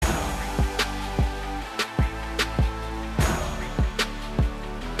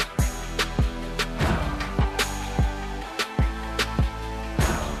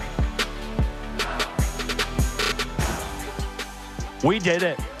We did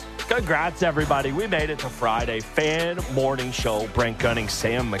it. Congrats, everybody. We made it to Friday. Fan morning show. Brent Gunning,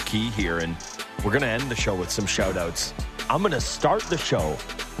 Sam McKee here, and we're going to end the show with some shout-outs. I'm going to start the show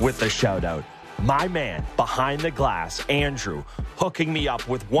with a shout-out. My man behind the glass, Andrew, hooking me up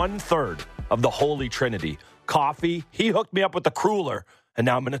with 1/3 of the Holy Trinity. Coffee. He hooked me up with the cruller, and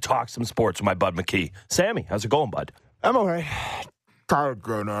now I'm going to talk some sports with my bud McKee. Sammy, how's it going, bud? I'm all right. Tired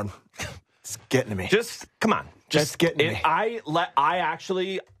going on. It's getting to me. Just, come on. Just getting to me.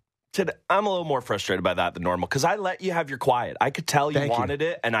 I'm a little more frustrated by that than normal because I let you have your quiet. I could tell you wanted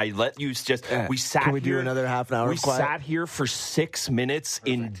it, and I let you just. We sat. Can we here, do another half an hour? We of quiet? sat here for 6 minutes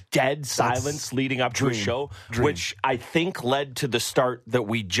in dead silence leading up to a show, which I think led to the start that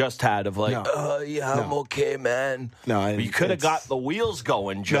we just had of like, I'm okay, man. No, you could have got the wheels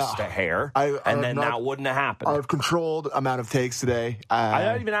going just a hair, and then that wouldn't have happened. I've controlled amount of takes today. I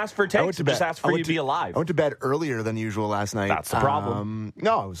don't even ask for takes. I just asked for you to be alive. I went to bed earlier than usual last night. That's the problem.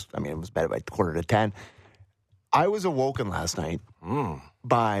 It was bed by 9:45. I was awoken last night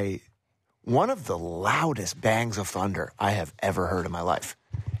by one of the loudest bangs of thunder I have ever heard in my life.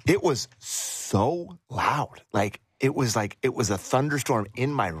 It was so loud. It was a thunderstorm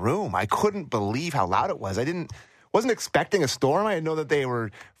in my room. I couldn't believe how loud it was. Wasn't expecting a storm. I know that they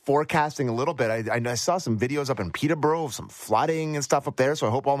were forecasting a little bit. I saw some videos up in Peterborough of some flooding and stuff up there, so I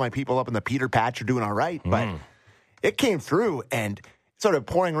hope all my people up in the Peter Patch are doing all right. But it came through and started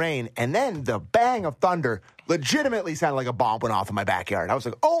pouring rain, and then the bang of thunder legitimately sounded like a bomb went off in my backyard. I was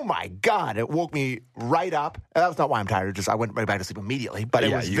like, oh my God. It woke me right up. And that was not why I'm tired. I went right back to sleep immediately. But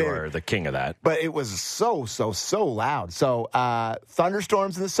it was you are the king of that. But it was so loud. So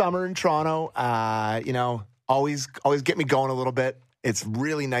thunderstorms in the summer in Toronto, always get me going a little bit. It's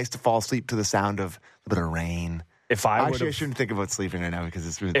really nice to fall asleep to the sound of a bit of rain. I shouldn't think about sleeping right now because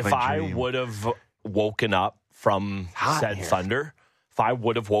it's really if I would have woken up from said thunder, if I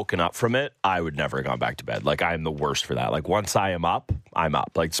would have woken up from it, I would never have gone back to bed. I'm the worst for that. Once I am up, I'm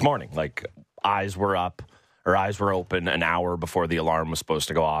up. This morning, eyes were open an hour before the alarm was supposed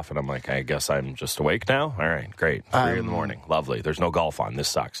to go off, and I'm like, I guess I'm just awake now? All right, great. 3 in the morning. Lovely. There's no golf on. This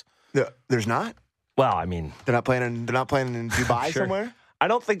sucks. There's not? Well, I mean, they're not playing in Dubai sure. somewhere? I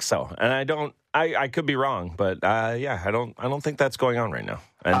don't think so. And I could be wrong, but I don't think that's going on right now.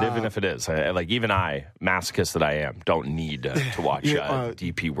 And even if it is, even I, masochist that I am, don't need to watch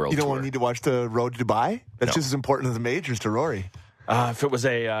DP World Tour. You don't need to watch the Road to Dubai? That's just as important as the majors to Rory. If it was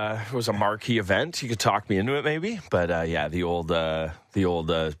a marquee event, you could talk me into it maybe. But the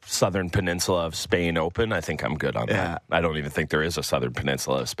old Southern Peninsula of Spain Open, I think I'm good on that. I don't even think there is a Southern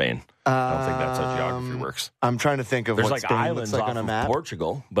Peninsula of Spain. I don't think that's how geography works. I'm trying to think of there's what Spain islands looks off on a map. Of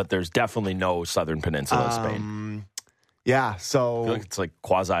Portugal, but there's definitely no Southern Peninsula of Spain. Yeah, so I feel like it's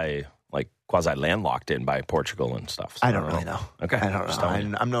quasi landlocked in by Portugal and stuff. So I don't really know. Okay, I don't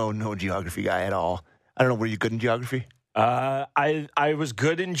know. I'm no geography guy at all. I don't know. Were you good in geography? I was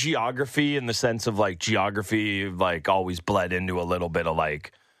good in geography in the sense of geography always bled into a little bit of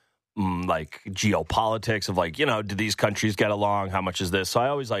geopolitics of do these countries get along? How much is this? So I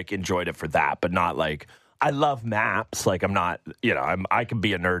always enjoyed it for that, but not I love maps. I'm not, I can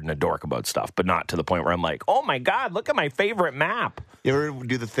be a nerd and a dork about stuff, but not to the point where I'm oh my God, look at my favorite map. You ever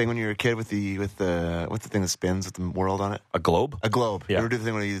do the thing when you were a kid with the what's the thing that spins with the world on it? A globe? A globe. Yeah. You ever do the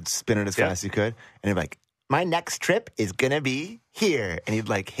thing when you'd spin it as fast as you could? And you're like, my next trip is going to be here. And you'd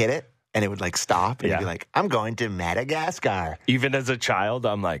hit it and it would stop. And you'd be like, I'm going to Madagascar. Even as a child,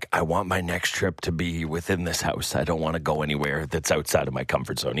 I'm I want my next trip to be within this house. I don't want to go anywhere that's outside of my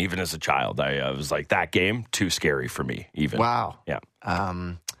comfort zone. Even as a child, I was that game, too scary for me, even. Wow. Yeah.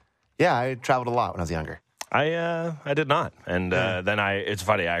 I traveled a lot when I was younger. I did not. And then it's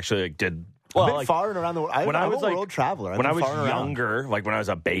funny, I actually did. Well, I've been far and around the world. I'm a world traveler. When I was younger, when I was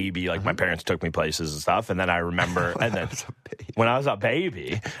a baby, my parents took me places and stuff, and then I was remember, when I was a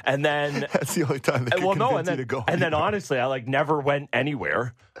baby, and then that's the only time they could convince you to go. And then honestly, I never went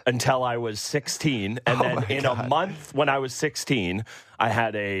anywhere until I was 16, and then in a month when I was 16, I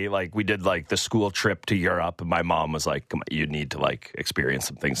had we did the school trip to Europe, and my mom was like, "Come on, you need to experience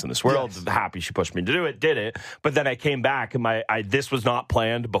some things in this world." Yes. Happy she pushed me to do it, did it. But then I came back, and this was not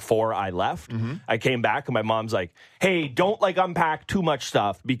planned before I left. Mm-hmm. I came back, and my mom's like, "Hey, don't unpack too much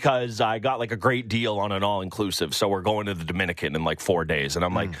stuff because I got a great deal on an all inclusive, so we're going to the Dominican in 4 days." And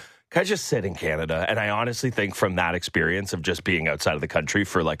I'm like, can I just sit in Canada? And I honestly think from that experience of just being outside of the country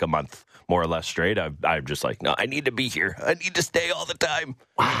for a month, more or less straight, I'm just no, I need to be here. I need to stay all the time.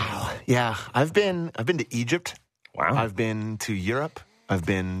 Wow. Yeah. I've been to Egypt. Wow. I've been to Europe. I've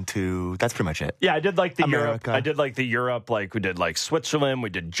been to. That's pretty much it. Yeah, I did like the Europe. America. I did like the Europe. Like we did like Switzerland. We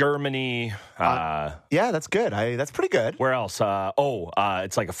did Germany. Yeah, that's good. That's pretty good. Where else?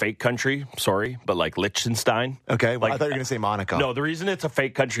 It's like a fake country. Sorry, but like Liechtenstein. Okay, well, Like, I thought you were going to say Monaco. No, the reason it's a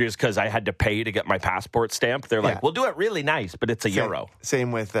fake country is because I had to pay to get my passport stamped. They're like, Yeah. we'll do it really nice, but it's a euro.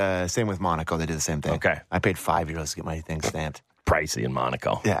 Same with Monaco. They did the same thing. Okay. I paid €5 to get my thing stamped. Pricey in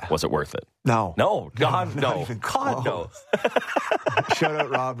Monaco. Yeah. Was it worth it? No. No, God, not no. even God, no. Shout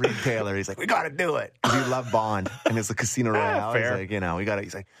out Rob Reed Taylor. He's like, we got to do it. 'Cause he loved Bond, and it's the Casino Royale. fair. He's like, we got to.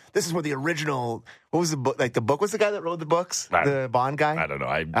 He's like, this is where the original. What was the book? Like the book was the guy that wrote the books, the Bond guy. I don't know.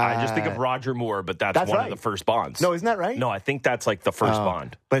 I just think of Roger Moore, but that's one right. of the first Bonds. No, isn't that right? No, I think that's like the first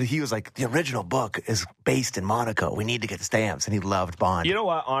Bond. But he was like, the original book is based in Monaco. We need to get the stamps, and he loved Bond. You know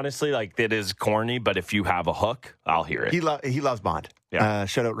what? Honestly, like it is corny, but if you have a hook, I'll hear it. He loves Bond. Yeah.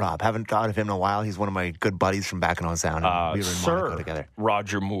 Shout out Rob. Haven't thought of him in a while. He's one of my good buddies from back in On Sound. We were in Monaco together.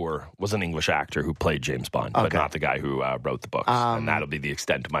 Roger Moore was an English actor who played James Bond, but not the guy who wrote the books. And that'll be the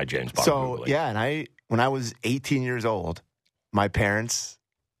extent of my James Bond Googling. Yeah, and when I was 18 years old, my parents,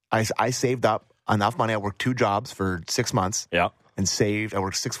 I saved up enough money. I worked 2 jobs for 6 months. Yeah. And saved. I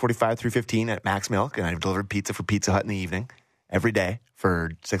worked 6:45, 3:15 at Max Milk, and I delivered pizza for Pizza Hut in the evening every day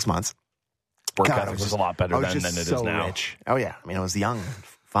for 6 months. Work God, ethic was a lot better then than it is now. Rich. Oh yeah, I mean, I was young,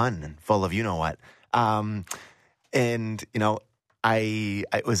 fun, and full of you know what. And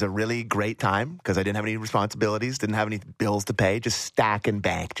it was a really great time because I didn't have any responsibilities, didn't have any bills to pay, just stacking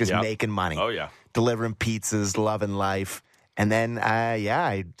bank, just making money. Oh yeah, delivering pizzas, loving life. And then,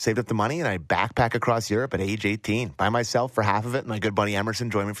 I saved up the money and I backpack across Europe at age 18 by myself for half of it. And my good buddy Emerson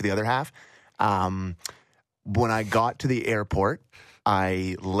joined me for the other half. When I got to the airport,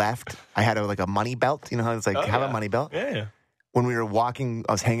 I left. I had a money belt. You know how it's like, have a money belt? Yeah. When we were walking,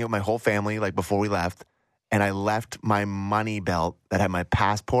 I was hanging with my whole family, like before we left. And I left my money belt that had my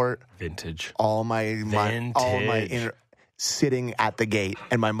passport. Vintage. All my sitting at the gate.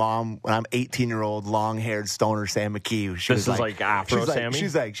 And my mom, when I'm 18-year-old, long-haired stoner Sam McKee, this is like Afro Sammy?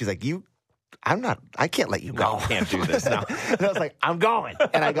 She's like, I can't let you go. No, I can't do this now. And I was like, I'm going.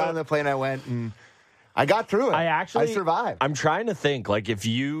 And I got on the plane, I went, and I got through it. I survived. I'm trying to think, like, if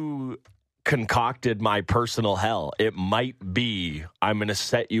you concocted my personal hell, it might be, I'm going to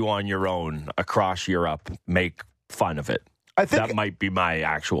set you on your own across Europe, make fun of it. I think that might be my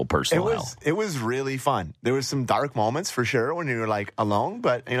actual personal hell. It was really fun. There was some dark moments for sure when you were like alone,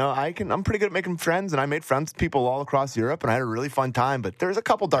 but I'm pretty good at making friends, and I made friends with people all across Europe, and I had a really fun time. But there's a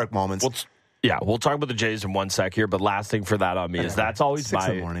couple dark moments. We'll talk about the Jays in one sec here. But last thing for that on me is that's always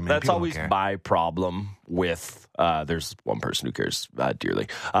my problem with. There's one person who cares dearly.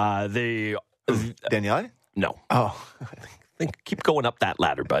 Danielle? No. Oh. Keep going up that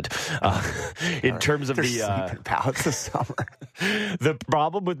ladder, bud. In terms of sleeping pallets this summer. The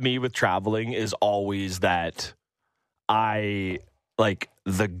problem with me with traveling is always that the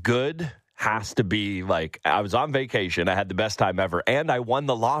good has to be like, I was on vacation, I had the best time ever, and I won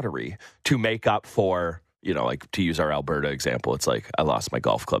the lottery to make up for, to use our Alberta example, it's like I lost my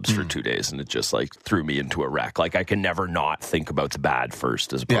golf clubs for 2 days and it just threw me into a wreck. Like I can never not think about the bad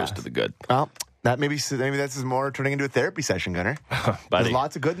first as opposed to the good. Well, that maybe this is more turning into a therapy session, Gunner. There's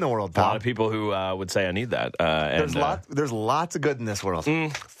lots of good in the world, pal. A lot of people who would say I need that. There's lots of good in this world.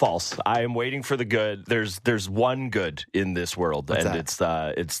 False. I am waiting for the good. There's one good in this world, it's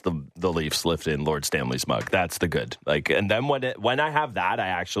the Leafs lifting Lord Stanley's mug. That's the good. And then when I have that, I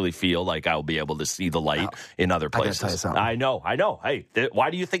actually feel like I'll be able to see the light in other places. I know. Hey,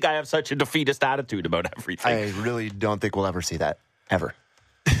 why do you think I have such a defeatist attitude about everything? I really don't think we'll ever see that ever.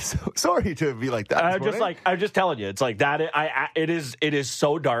 So, sorry to be like that. I'm just telling you, it's like that. It is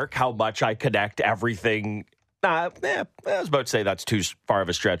so dark how much I connect everything. I was about to say that's too far of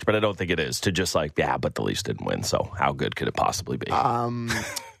a stretch, but I don't think it is. To just but the Leafs didn't win, so how good could it possibly be?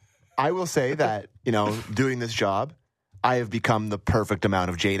 I will say that doing this job, I have become the perfect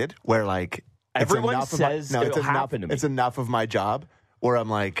amount of jaded. Where everyone says it'll happen to me. It's enough of my job where I'm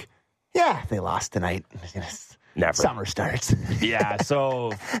like, yeah, they lost tonight. Never. Summer starts. Yeah,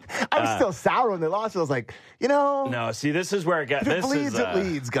 so I was still sour when they lost. I was like, No, see, this is where it gets. It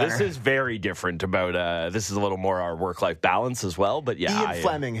leads, Gunner. This is very different about. This is a little more our work-life balance as well. But yeah, Ian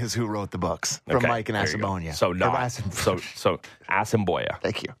Fleming is who wrote the books from Mike and Asamonia. So Asamboya.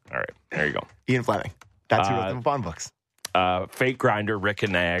 Thank you. All right, there you go. Ian Fleming. That's who wrote the Bond books. Fake grinder Rick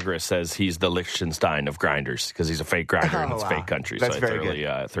in Niagara says he's the Liechtenstein of grinders because he's a fake grinder in its fake country. That's so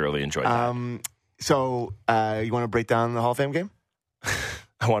I thoroughly enjoyed that. So, you want to break down the Hall of Fame game?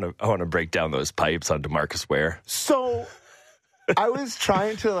 I want to break down those pipes on DeMarcus Ware. So, I was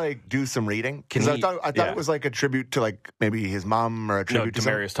trying to like do some reading because I thought it was like a tribute to like maybe his mom or a tribute to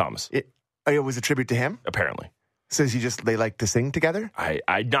Demarius Thomas. It was a tribute to him? Apparently. Says they like to sing together?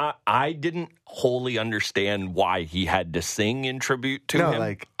 I didn't wholly understand why he had to sing in tribute to him.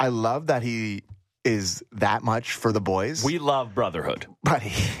 Like I love that he is that much for the boys. We love brotherhood. But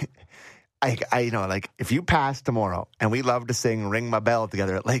I like if you pass tomorrow and we love to sing Ring My Bell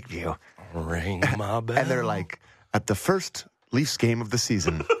together at Lakeview. Ring my bell. And they're like, at the first Leafs game of the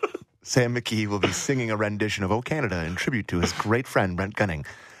season, Sam McKee will be singing a rendition of "O Canada" in tribute to his great friend Brent Gunning.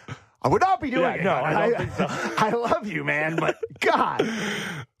 I would not be doing it. No, I don't think so. I love you, man, but God,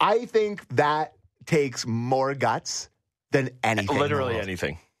 I think that takes more guts than anything. Literally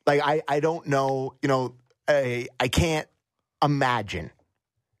anything. Like, I don't know, I can't imagine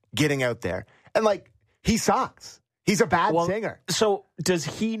getting out there. And, like, he sucks. He's a bad singer. So does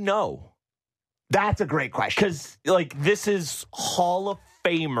he know? That's a great question. Because, like, this is Hall of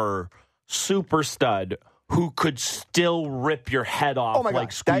Famer, super stud, who could still rip your head off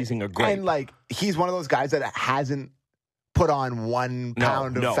like squeezing a grape. And, like, he's one of those guys that hasn't put on 1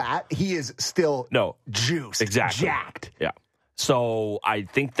 pound of fat. He is still juiced. Exactly. Jacked. Yeah. So I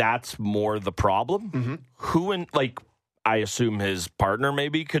think that's more the problem. Mm-hmm. Who, I assume his partner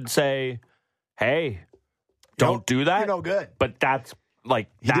maybe could say, hey, don't do that. You're no good. But that's like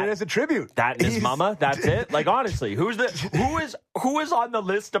he did it as a tribute. That and his mama. That's it. Like honestly, who is on the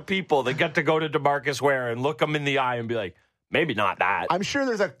list of people that get to go to DeMarcus Ware and look him in the eye and be like, maybe not that. I'm sure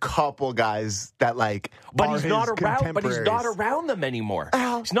there's a couple guys that but he's not around. But he's not around them anymore.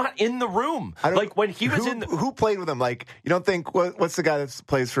 He's not in the room. Like when he was who played with him? Like you don't think what's the guy that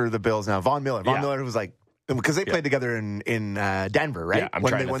plays for the Bills now? Von Miller. Von Miller was like. Because they played together in Denver, right? Yeah, I'm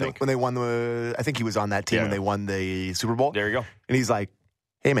trying to think. When they won I think he was on that team when they won the Super Bowl. There you go. And he's like,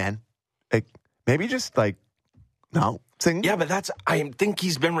 hey, man, like, maybe just sing. Yeah, but I think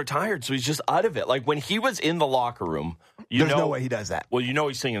he's been retired, so he's just out of it. Like when he was in the locker room, there's no way he does that. Well,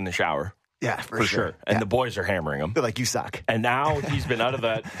 he's singing in the shower. Yeah, for sure. And the boys are hammering him. They're like, you suck. And now he's been out of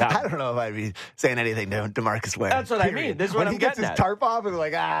that. I don't know if I'd be saying anything to DeMarcus Ware. That's what I mean. This is what I'm getting at. When he gets his tarp off, and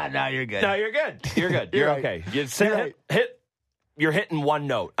like, no, you're good. No, you're good. You're good. You're right. okay. You're hitting one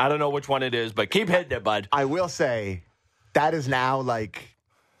note. I don't know which one it is, but keep hitting it, bud. I will say that is now like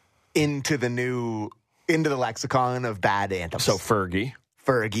into the lexicon of bad anthems. So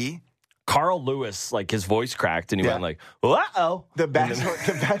Fergie. Carl Lewis, like his voice cracked, and he went like, "Uh-oh." The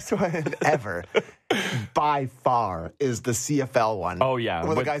best one ever, by far, is the CFL one. Oh yeah,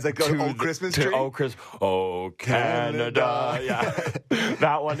 where the guys like go to "Oh Christmas Tree." Oh Canada. Yeah,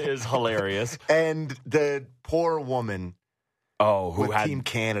 that one is hilarious. And the poor woman. Oh, who with had Team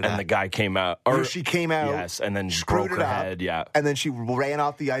Canada, and the guy came out, or she came out, yes, and then broke her head, and then she ran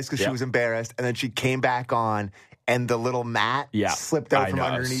off the ice because she was embarrassed, and then she came back on. And the little mat slipped out from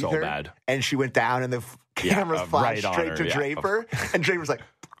underneath her. Bad. And she went down, and the cameras flashed straight to Draper. And Draper's like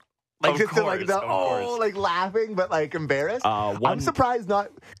laughing, but like embarrassed. I'm surprised not,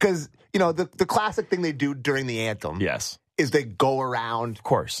 because, the classic thing they do during the anthem is they go around, of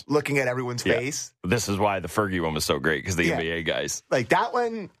course, looking at everyone's face. This is why the Fergie one was so great, because the NBA guys. Like that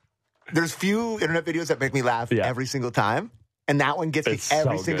one, there's few internet videos that make me laugh every single time. And that one gets me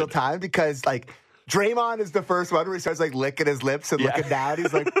every single time because, like, Draymond is the first one where he starts like licking his lips and looking down.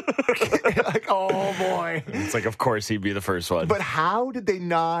 He's like, like, oh boy. It's like, of course he'd be the first one. But how did they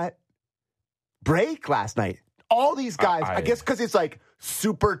not break last night? All these guys, I guess because it's like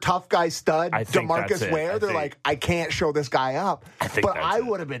super tough guy stud, DeMarcus Ware. They're like, I can't show this guy up. I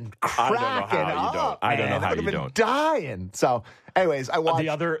would have been cracking up. I don't know how you don't. I would have been dying. So, anyways, I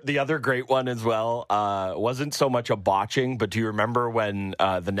watched the other great one as well. Wasn't so much a botching, but do you remember when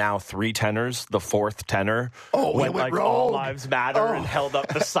the now 3 tenors, the 4th tenor, went like rogue. All Lives Matter and held up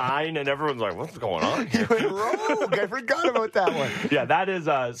the sign, and everyone's like, "What's going on?" He went rogue. I forgot about that one. Yeah, that is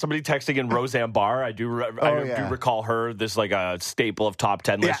somebody texting in Roseanne Barr. I do recall her. This like a staple of top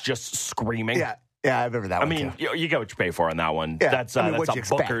 10 list, just screaming. Yeah, I remember that one. I mean, you get what you pay for on that one. Yeah. That's a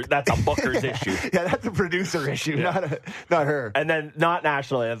Booker. That's a Booker's issue. Yeah, that's a producer issue, not her. And then not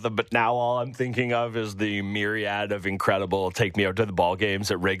national anthem, but now all I'm thinking of is the myriad of incredible "Take Me Out to the Ball" games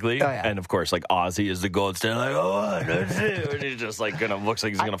at Wrigley, and of course, like Ozzy is the gold standard. Like, that's it. And he's just like looks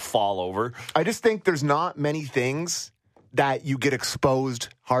like he's gonna fall over. I just think there's not many things that you get exposed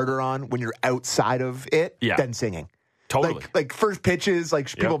harder on when you're outside of it than singing. Totally. Like first pitches,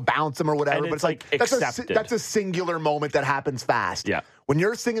 like people bounce them or whatever. And but it's like that's a singular moment that happens fast. Yeah. When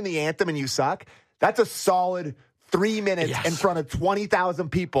you're singing the anthem and you suck, that's a solid 3 minutes in front of 20,000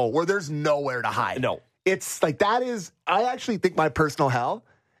 people where there's nowhere to hide. No. It's like I actually think my personal hell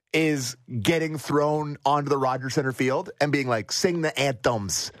is getting thrown onto the Rogers Center field and being like, sing the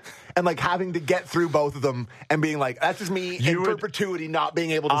anthems. And like having to get through both of them and being like, that's just me in perpetuity not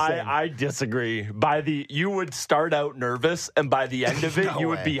being able to sing. I disagree. You would start out nervous, and by the end of it,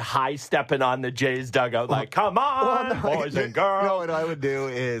 would be high stepping on the Jays dugout, like, come on, boys and girls. No, what I would do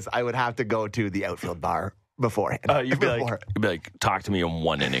is I would have to go to the outfield bar beforehand. You'd be like, talk to me in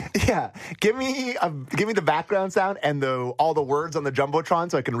one inning. Yeah, give me the background sound and all the words on the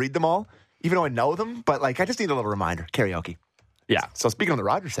jumbotron so I can read them all, even though I know them. But like, I just need a little reminder. Karaoke. Yeah. So speaking of the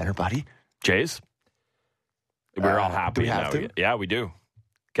Rogers Center, buddy. Jays? We're all happy do we have now. to? Yeah, we do.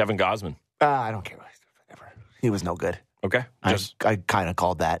 Kevin Gausman. I don't care. Whatever. He was no good. Okay. I kind of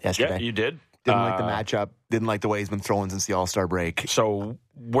called that yesterday. Yeah, you did. Didn't like the matchup. Didn't like the way he's been throwing since the All-Star break. So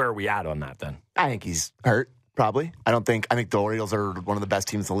where are we at on that then? I think he's hurt, probably. I think the Orioles are one of the best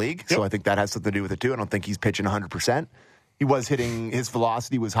teams in the league, so I think that has something to do with it too. I don't think he's pitching 100%. He was hitting, his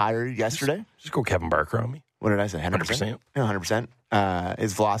velocity was higher yesterday. Just go Kevin Barker on me. What did I say? 100%? Yeah, 100%.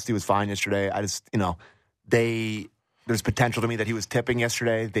 His velocity was fine yesterday. There's potential to me that he was tipping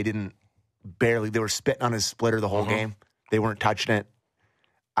yesterday. They were spitting on his splitter the whole game. They weren't touching it.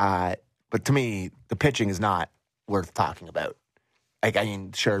 But to me, the pitching is not worth talking about.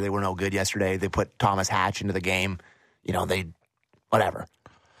 Sure, they were no good yesterday. They put Thomas Hatch into the game. Whatever.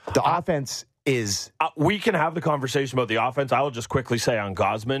 The offense is... we can have the conversation about the offense. I will just quickly say on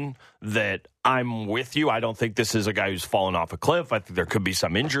Gausman that I'm with you. I don't think this is a guy who's fallen off a cliff. I think there could be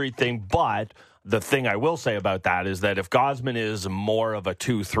some injury thing, but the thing I will say about that is that if Gausman is more of a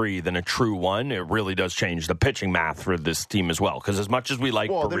 2-3 than a true 1, it really does change the pitching math for this team as well. Because as much as we like...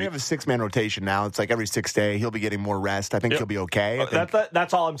 Well, they have a 6-man rotation now. It's like every 6th day, he'll be getting more rest. I think he'll be okay.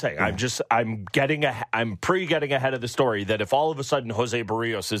 That's all I'm saying. Yeah. I'm getting ahead of the story that if all of a sudden Jose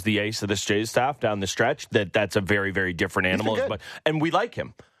Barrios is the ace of this Jays staff down the stretch, that's a very, very different animal. And we like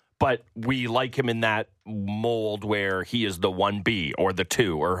him. But we like him in that mold where he is the 1B or the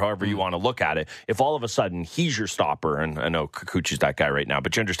 2 or however you want to look at it. If all of a sudden he's your stopper, and I know Kikuchi's that guy right now,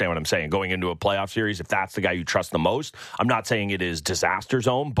 but you understand what I'm saying, going into a playoff series, if that's the guy you trust the most, I'm not saying it is disaster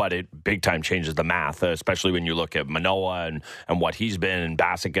zone, but it big time changes the math, especially when you look at Manoah and what he's been, and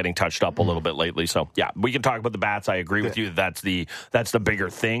Bassett getting touched up a little bit lately. So yeah, we can talk about the bats. I agree with you. That's the bigger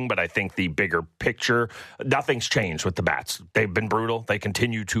thing, but I think the bigger picture, nothing's changed with the bats. They've been brutal. They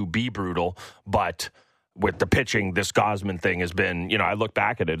continue to be brutal, but with the pitching, this Gausman thing has been, I look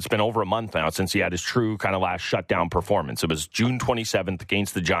back at it, it's been over a month now since he had his true kind of last shutdown performance. It was June 27th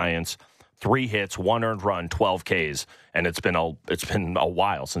against the Giants, 3 hits, 1 earned run, 12 Ks, and it's been a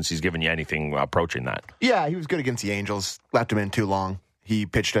while since he's given you anything approaching that. Yeah, he was good against the Angels, left him in too long. He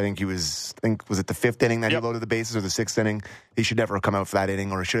pitched, was it the 5th inning that he loaded the bases, or the 6th inning? He should never have come out for that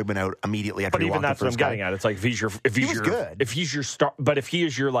inning, or should have been out immediately after he walked the first guy. But even that's what I'm getting at. It's like if he's your star, but if he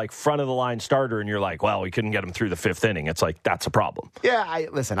is your like front of the line starter, and you're like, well, we couldn't get him through the 5th inning, it's like that's a problem. Yeah,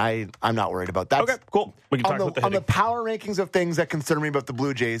 I'm not worried about that. Okay, cool. We can talk about the hitting. On the power rankings of things that concern me about the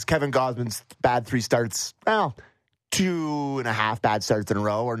Blue Jays, Kevin Gausman's bad 3 starts, 2.5 bad starts in a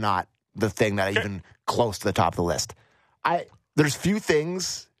row are not the thing that even close to the top of the list. There's few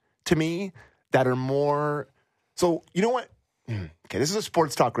things to me that are more... So, you know what? Okay, this is a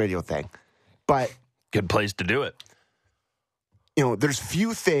sports talk radio thing, but... Good place to do it. There's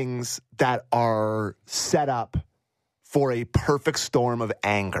few things that are set up for a perfect storm of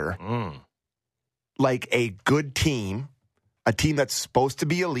anger. Like a good team, a team that's supposed to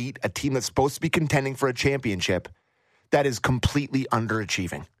be elite, a team that's supposed to be contending for a championship, that is completely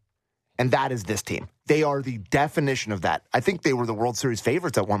underachieving. And that is this team. They are the definition of that. I think they were the World Series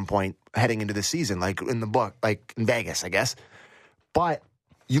favorites at one point heading into the season, like in the book, like in Vegas, I guess. But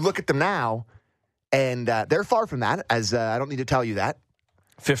you look at them now, and they're far from that, as I don't need to tell you that.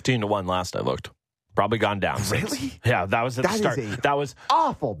 15-1 last I looked. Probably gone down. Really? Yeah, that was at the start. That was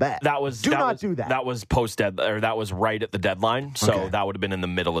awful bet. Do not do that. That was that was right at the deadline. So that would have been in the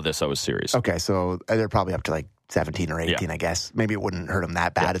middle of this series. Okay, so they're probably up to like 17 or 18, I guess. Maybe it wouldn't hurt them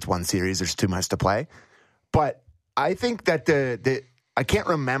that bad. It's one series. There's too much to play. But I think that I can't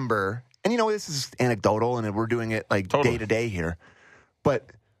remember, and this is anecdotal, and we're doing it like day to day here, but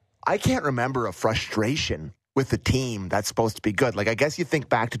I can't remember a frustration with the team that's supposed to be good. Like, I guess you think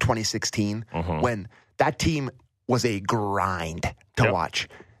back to 2016 when that team was a grind to watch.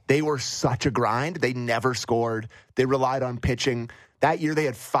 They were such a grind. They never scored. They relied on pitching. That year, they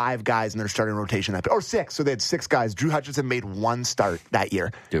had 5 guys in their starting rotation, or 6. So they had 6 guys. Drew Hutchinson made 1 start that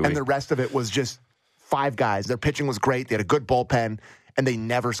year. And the rest of it was just 5 guys. Their pitching was great. They had a good bullpen, and they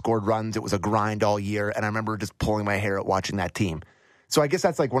never scored runs. It was a grind all year. And I remember just pulling my hair out watching that team. So I guess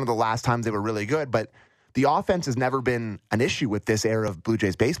that's like one of the last times they were really good. But the offense has never been an issue with this era of Blue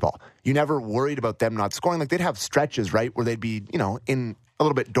Jays baseball. You never worried about them not scoring. Like, they'd have stretches, right, where they'd be, in a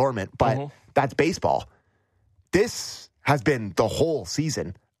little bit dormant, but that's baseball. This has been the whole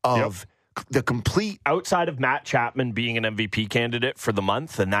season of the complete... Outside of Matt Chapman being an MVP candidate for the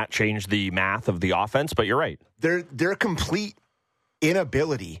month, and that changed the math of the offense, but you're right. Their complete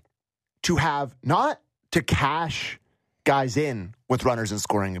inability to have, not to cash guys in with runners in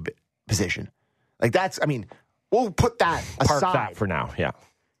scoring position. Like, that's, we'll put that aside. Park that for now, yeah.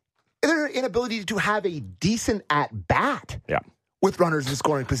 Their inability to have a decent at-bat. Yeah. With runners in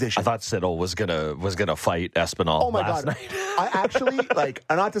scoring position. I thought Siddle was gonna fight Espinal last night. I actually,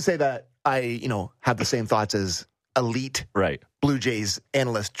 not to say that I, have the same thoughts as elite Blue Jays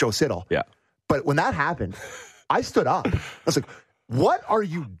analyst Joe Siddle. Yeah. But when that happened, I stood up. I was like, what are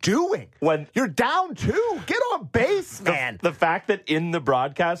you doing? When you're down 2, get on base, man. The fact that in the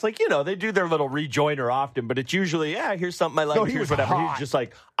broadcast, they do their little rejoiner often, but it's usually, here's something I like, no, here's whatever. Hot. He's just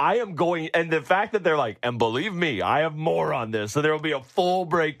like, I am going, and the fact that they're like, and believe me, I have more on this. So there will be a full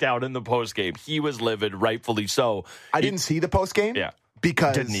breakdown in the postgame. He was livid, rightfully so. I didn't see the postgame. Yeah.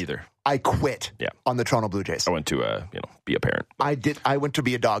 Because didn't either. I quit on the Toronto Blue Jays. I went to, be a parent. I went to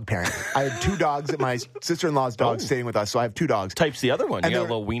be a dog parent. I had 2 dogs, my sister-in-law's dog staying with us, so I have 2 dogs. Type's the other one. You got a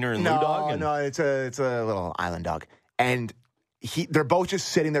little wiener and Lou dog? No, it's a little island dog. And they're both just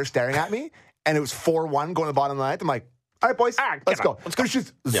sitting there staring at me, and it was 4-1 going to the bottom of the ninth. I'm like, all right, boys, let's go. There's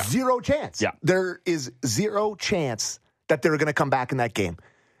just zero chance. Yeah. There is zero chance that they're going to come back in that game.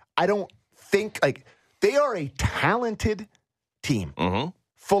 I don't think, they are a talented team. Mm-hmm.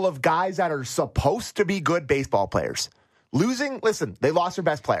 Full of guys that are supposed to be good baseball players. They lost their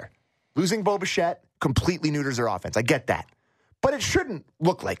best player. Losing Bo Bichette completely neuters their offense. I get that. But it shouldn't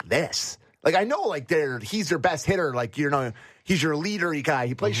look like this. I know, he's their best hitter. He's your leader guy.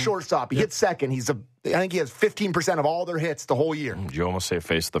 He plays shortstop. He hits second. I think he has 15% of all their hits the whole year. Did you almost say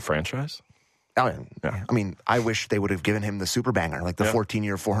face of the franchise? Oh, yeah. I wish they would have given him the super banger, the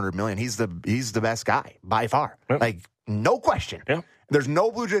 14-year, $400 million. He's the best guy by far. Yep. No question. Yeah. There's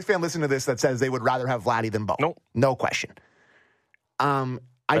no Blue Jays fan listening to this that says they would rather have Vladdy than Bo. Nope. No question. I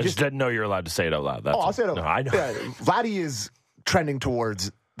just didn't know you're allowed to say it out loud. I'll say it out loud. No, I know. Yeah, Vladdy is trending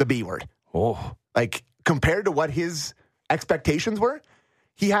towards the B word. Oh. Compared to what his expectations were,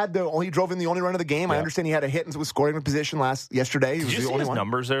 he drove in the only run of the game. Yeah. I understand he had a hit and was scoring in position yesterday. He was the only his one.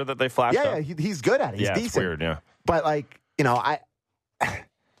 Numbers there that they flashed up? Yeah, he's good at it. He's decent. It's weird, yeah. But,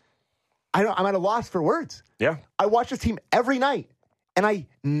 I'm at a loss for words. Yeah. I watch this team every night, and I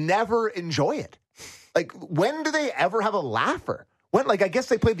never enjoy it. When do they ever have a laugher? When, I guess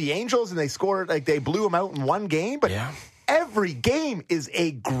they played the Angels and they scored, they blew them out in one game, but every game is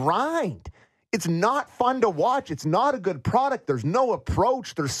a grind. It's not fun to watch. It's not a good product. There's no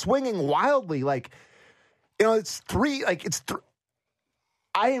approach. They're swinging wildly. It's 3.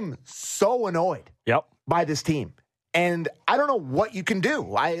 I am so annoyed by this team. And I don't know what you can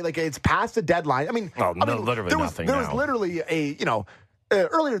do. It's past the deadline. Literally nothing. There was literally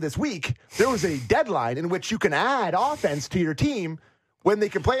earlier this week, there was a deadline in which you can add offense to your team when they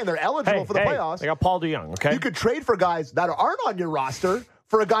can play and they're eligible for the playoffs. They got Paul DeYoung, okay? You could trade for guys that aren't on your roster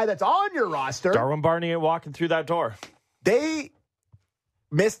for a guy that's on your roster. Darwin Barney ain't walking through that door. They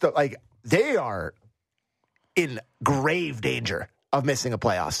missed they are in grave danger of missing a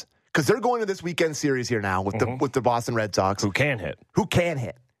playoffs. Because they're going to this weekend series here now with the Boston Red Sox. Who can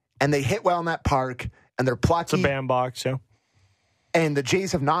hit. And they hit well in that park, and they're plucky. It's a bandbox, yeah. And the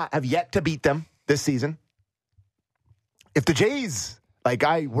Jays have yet to beat them this season. If the Jays,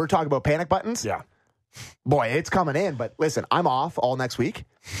 we're talking about panic buttons. Yeah. Boy, it's coming in. But listen, I'm off all next week.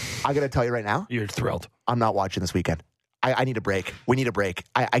 I got to tell you right now. You're thrilled. I'm not watching this weekend. I need a break. We need a break.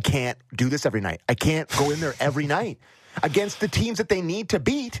 I can't do this every night. I can't go in there every night against the teams that they need to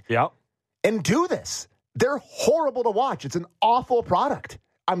beat and do this. They're horrible to watch. It's an awful product.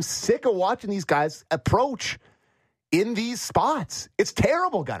 I'm sick of watching these guys approach in these spots. It's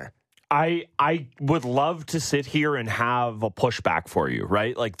terrible, Gunnar. I would love to sit here and have a pushback for you,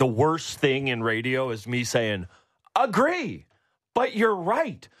 right? The worst thing in radio is me saying, agree, but you're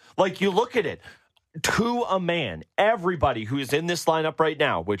right. You look at it. To a man, everybody who is in this lineup right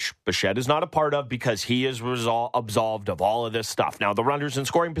now, which Bichette is not a part of because he is absolved of all of this stuff. Now, the runners in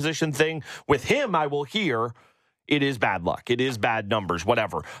scoring position thing, with him, I will hear it is bad luck. It is bad numbers,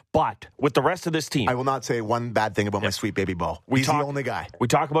 whatever. But with the rest of this team... I will not say one bad thing about my sweet baby Bo. He's the only guy. We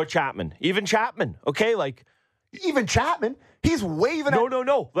talk about Chapman. Even Chapman, okay? Even Chapman? He's waving at...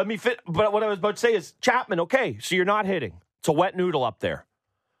 No. Let me fit... But what I was about to say is, Chapman, okay, so you're not hitting. It's a wet noodle up there.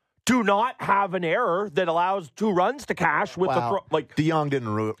 do not have an error that allows 2 runs to cash with the throw. Like DeYoung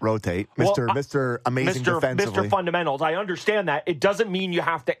didn't rotate. Mr. Amazing defensively. Mr. Fundamentals. I understand that. It doesn't mean you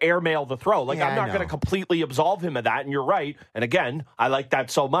have to airmail the throw. Like, I'm not going to completely absolve him of that, and you're right. And again, I like that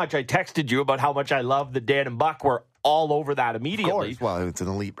so much. I texted you about how much I love the Dan and Buck were all over that immediately. Of course. Well, it's an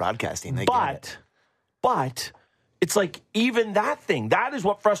elite broadcasting. But it's like even that thing, that is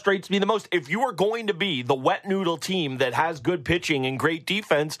what frustrates me the most. If you are going to be the wet noodle team that has good pitching and great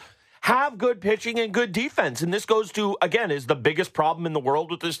defense, have good pitching and good defense. And this goes to, again, is the biggest problem in the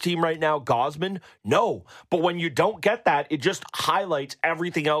world with this team right now Gosman? No. But when you don't get that, it just highlights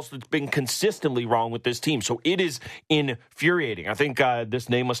everything else that's been consistently wrong with this team. So it is infuriating. I think this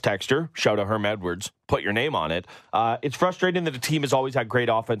nameless texter, shout out Herm Edwards, put your name on it. It's frustrating that a team has always had great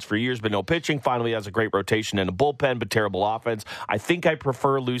offense for years, but no pitching. Finally has a great rotation and a bullpen, but terrible offense. I think I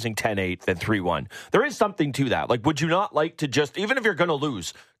prefer losing 10-8 than 3-1. There is something to that. Like, would you not like to just, even if you're going to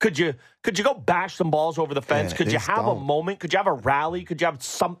lose, could you go bash some balls over the fence? Could you have a moment? Could you have a rally? Could you have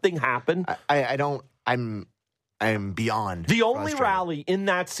something happen? I'm beyond. The only rally in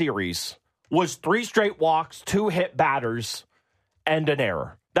that series was 3 straight walks, 2 hit batters, and an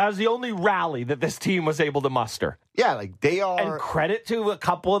error. That was the only rally that this team was able to muster. Yeah, like they are. And credit to a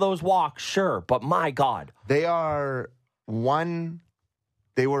couple of those walks, sure, but my God. They were one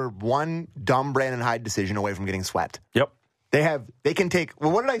dumb Brandon Hyde decision away from getting swept. Yep. They can take,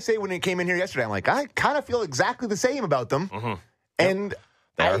 well, what did I say when it came in here yesterday? I'm like, I kind of feel exactly the same about them. Mm-hmm. And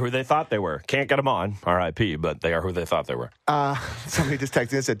they are who they thought they were. Can't get them on, RIP, but they are who they thought they were. Somebody just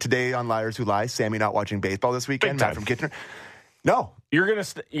texted and said, today on Liars Who Lie, Sammy not watching baseball this weekend. Matt from Kitchener. No. You're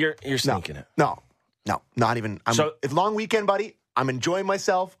sneaking it. No, not even. It's long weekend, buddy. I'm enjoying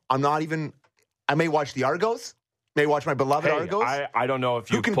myself. I may watch the Argos. May watch my beloved Argos. I don't know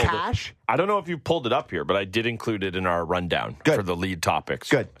if you can cash. I don't know if you pulled it up here, but I did include it in our rundown for the lead topics.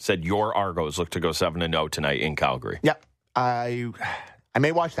 Good. Said your Argos look to go 7-0 tonight in Calgary. Yep. I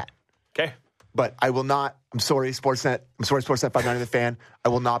may watch that. Okay. But I will not. I'm sorry, Sportsnet. I'm sorry, Sportsnet 590 The Fan. I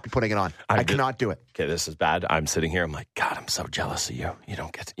will not be putting it on. I cannot do it. Okay, this is bad. I'm sitting here. I'm like, God, I'm so jealous of you. You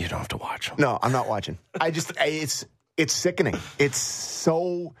don't have to watch them. No, I'm not watching. It's sickening. It's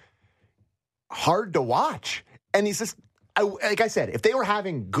so hard to watch. And he's just, like I said, if they were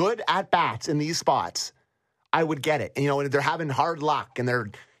having good at-bats in these spots, I would get it. And, they're having hard luck and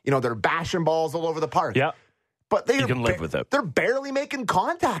they're bashing balls all over the park. Yeah. But you can live with it. They're barely making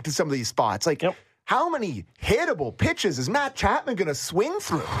contact in some of these spots. Like, how many hittable pitches is Matt Chapman going to swing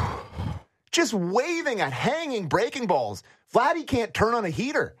through? Just waving at hanging breaking balls. Vladdy can't turn on a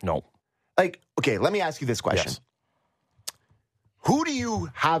heater. No. Like, okay, let me ask you this question. Yes. Who do you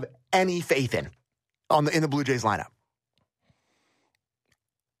have any faith in the Blue Jays lineup?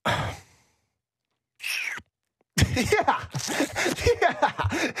 Yeah.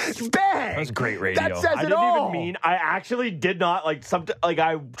 Bang. That was great radio. That says I it all. didn't even mean. I actually did not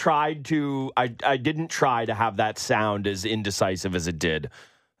I tried to. I didn't try to have that sound as indecisive as it did.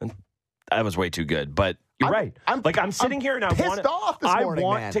 And that was way too good. But you're right. I'm sitting here and I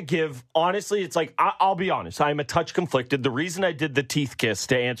want to give. Honestly, it's like I'll be honest. I'm a touch conflicted. The reason I did the teeth kiss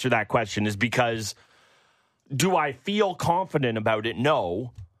to answer that question is because do I feel confident about it?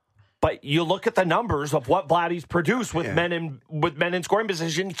 No. But you look at the numbers of what Vladdy's produced with men in scoring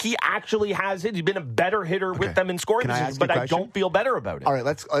position. He actually has it. He's been a better hitter with them in scoring position, but I don't feel better about it. All right,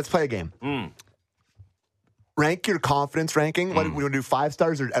 let's play a game. Rank your confidence ranking. What do we want to do? 5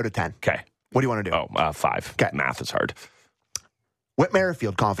 stars or out of 10? Okay. What do you want to do? 5. Okay. Math is hard. Whit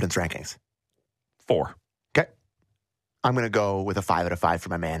Merrifield confidence rankings. 4. Okay. I'm going to go with a 5 out of 5 for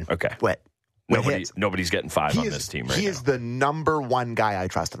my man. Okay. Whit. Nobody's getting 5 on this team right now. He is the number 1 guy I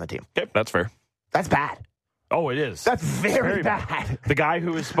trust on the team. Yep, that's fair. That's bad. Oh, it is. That's very bad. The guy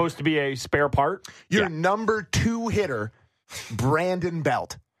who is supposed to be a spare part? Your number 2 hitter, Brandon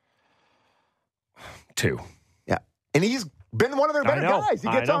Belt. 2. Yeah. And he's been one of their better guys. He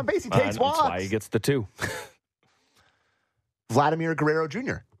gets on base. He takes walks. That's why he gets the 2. Vladimir Guerrero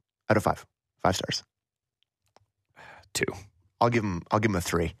Jr. out of 5. 5 stars. 2. I'll give him a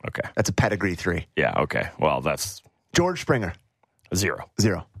 3. Okay. That's a pedigree 3. Yeah, okay. Well, that's... George Springer. 0.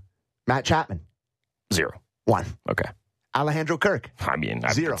 Matt Chapman. 0. 1. Okay. Alejandro Kirk. I mean,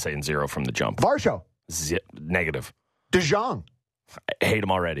 I've been saying 0 from the jump. Varsho. Negative. DeJong. I hate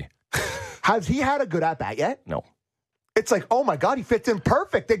him already. Has he had a good at-bat yet? No. It's like, oh my God, he fits in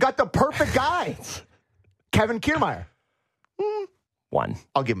perfect. They got the perfect guy. Kevin Kiermaier. 1.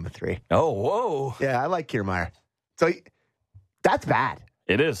 I'll give him a 3. Oh, whoa. Yeah, I like Kiermaier. So that's bad.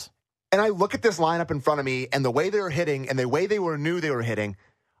 It is. And I look at this lineup in front of me and the way they were hitting and the way knew they were hitting,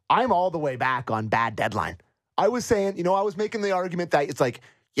 I'm all the way back on bad deadline. I was saying, I was making the argument that it's like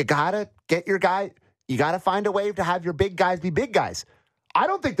you got to get your guy. You got to find a way to have your big guys be big guys. I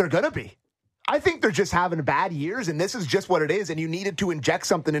don't think they're going to be. I think they're just having bad years, and this is just what it is, and you needed to inject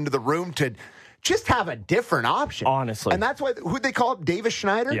something into the room to just have a different option. Honestly. And that's why, who'd they call it? Davis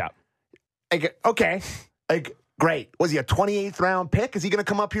Schneider? Yeah. Like, okay. Like, great. Was he a 28th round pick? Is he going to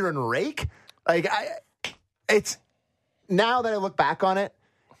come up here and rake? Like, it's now that I look back on it,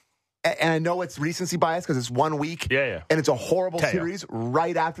 and I know it's recency bias because it's 1 week. Yeah. And it's a horrible Teo. series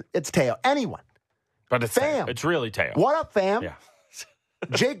right after. It's Teo. Anyone. But it's Fam. Teo. It's really Teo. What up, fam? Yeah.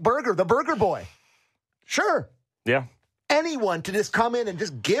 Jake Berger, the Burger Boy. Sure. Yeah. Anyone to just come in and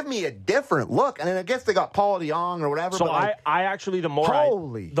just give me a different look. And then I guess they got Paul DeYoung or whatever. So but like, I actually, the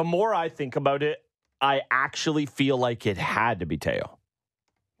more I think about it, I actually feel like it had to be Teo.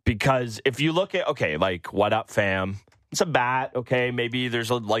 Because if you look at, okay, like, what up, fam? It's a bat, okay? Maybe there's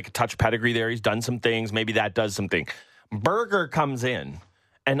a touch pedigree there. He's done some things. Maybe that does something. Berger comes in.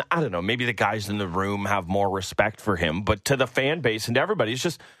 And I don't know, maybe the guys in the room have more respect for him, but to the fan base and to everybody, it's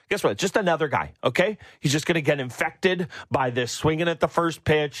just, guess what? Just another guy, okay? He's just going to get infected by this swinging at the first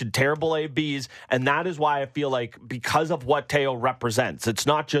pitch and terrible ABs, and that is why I feel like because of what Teo represents, it's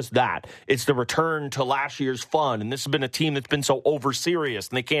not just that. It's the return to last year's fun, and this has been a team that's been so over-serious,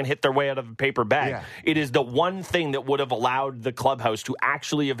 and they can't hit their way out of a paper bag. Yeah. It is the one thing that would have allowed the clubhouse to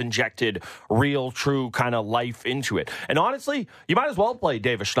actually have injected real, true kind of life into it. And honestly, you might as well play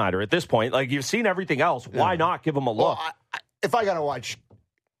Davis Schneider at this point. Like, you've seen everything else. Why not give him a look? Well, if I got to watch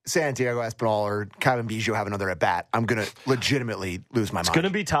Santiago Espinal or Kevin Biggio have another at bat, I'm going to legitimately lose my mind. It's going to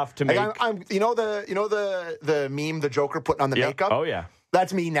be tough to make. I'm you know the meme, the Joker putting on the makeup? Oh, yeah.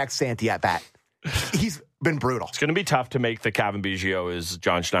 That's me next Santi at bat. He's been brutal. It's going to be tough to make the Kevin Biggio is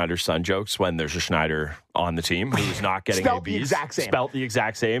John Schneider's son jokes when there's a Schneider on the team who's not getting Spelt ABs. The exact same. Spelt the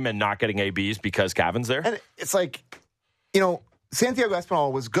exact same and not getting ABs because Kevin's there. And it's like, Santiago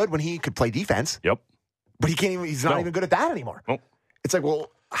Espinal was good when he could play defense. Yep. But he's not even good at that anymore. Nope. It's like, well,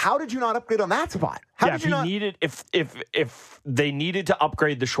 how did you not upgrade on that spot? If they needed to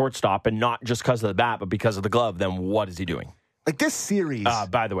upgrade the shortstop and not just because of the bat, but because of the glove, then what is he doing? Like this series.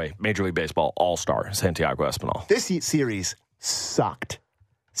 By the way, Major League Baseball All-Star Santiago Espinal. This series sucked.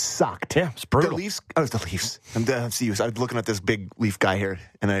 Yeah, it's brutal. The Leafs. Oh, it's the Leafs. I was looking at this big Leaf guy here,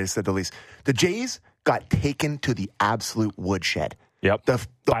 and I said the Leafs. The Jays got taken to the absolute woodshed. Yep.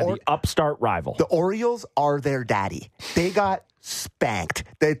 By the upstart rival. The Orioles are their daddy. They got spanked.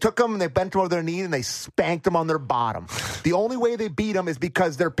 They took them and they bent them over their knee and they spanked them on their bottom. The only way they beat them is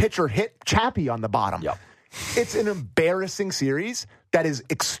because their pitcher hit Chappie on the bottom. Yep. It's an embarrassing series that is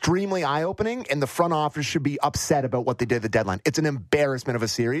extremely eye-opening, and the front office should be upset about what they did at the deadline. It's an embarrassment of a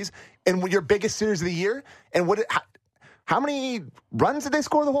series. And your biggest series of the year, and how many runs did they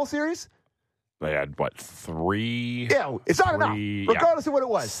score the whole series? They had, 3? Yeah, it's not enough, regardless of what it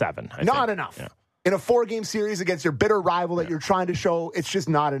was. 7, I Not think. enough. Yeah. In a 4-game series against your bitter rival that you're trying to show, it's just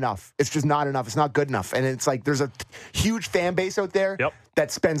not enough. It's just not enough. It's not good enough. And it's like there's a huge fan base out there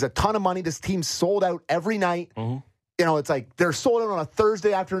that spends a ton of money. This team's sold out every night. Mm-hmm. It's like they're sold out on a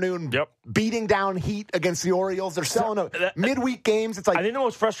Thursday afternoon, beating down Heat against the Orioles. They're selling out midweek games. It's like I think the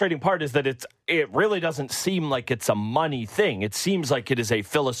most frustrating part is that it really doesn't seem like it's a money thing. It seems like it is a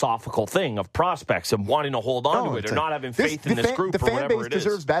philosophical thing of prospects and wanting to hold on to it or not having faith in this group. The fan base it is.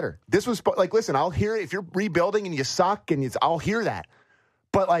 deserves better. This was like, listen, I'll hear it if you're rebuilding and you suck, and I'll hear that.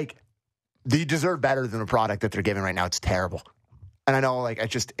 But like, they deserve better than the product that they're giving right now. It's terrible. And I know,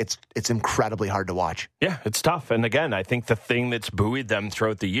 it's incredibly hard to watch. Yeah, it's tough. And again, I think the thing that's buoyed them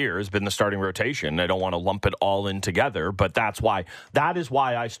throughout the year has been the starting rotation. I don't want to lump it all in together, but that is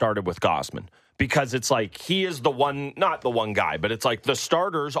why I started with Gausman. Because it's like he is not the one guy, but it's like the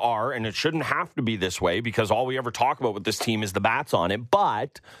starters are, and it shouldn't have to be this way because all we ever talk about with this team is the bats on it.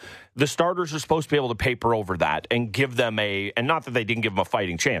 But the starters are supposed to be able to paper over that and give them and not that they didn't give him a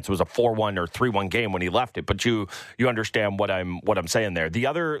fighting chance. It was a 4-1 or 3-1 game when he left it, but you understand what I'm saying there. The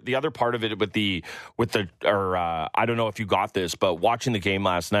other part of it I don't know if you got this, but watching the game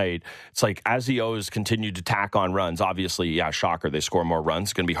last night, it's like as the O's continued to tack on runs, obviously, shocker, they score more runs.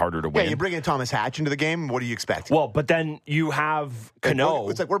 It's going to be harder to win. Yeah, you bring in Thomas Hatch into the game, what do you expect? Well, but then you have Cano.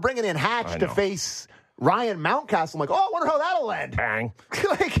 It's like we're bringing in Hatch to face Ryan Mountcastle. I'm like, I wonder how that'll end. Bang.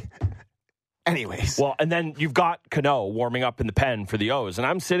 Anyways. Well, and then you've got Cano warming up in the pen for the O's, and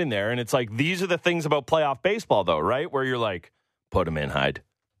I'm sitting there, and it's like, these are the things about playoff baseball, though, right? Where you're like, put him in, Hyde.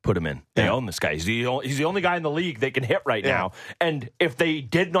 Put him in. They own this guy. He's the only guy in the league they can hit right now. And if they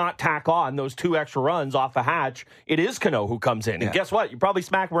did not tack on those 2 extra runs off a Hatch, it is Cano who comes in. And guess what? You probably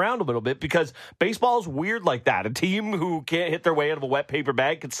smack him around a little bit because baseball is weird like that. A team who can't hit their way out of a wet paper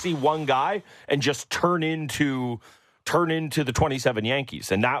bag could see one guy and just turn into turn into the 27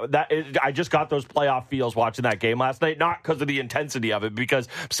 Yankees. And I just got those playoff feels watching that game last night, not because of the intensity of it, because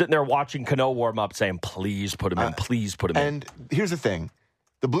I'm sitting there watching Cano warm up saying, please put him in, please put him in. And here's the thing.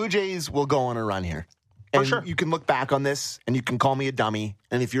 The Blue Jays will go on a run here. And sure. You can look back on this and you can call me a dummy.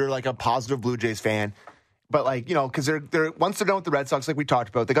 And if you're like a positive Blue Jays fan, but like, because they're once they're done with the Red Sox, like we talked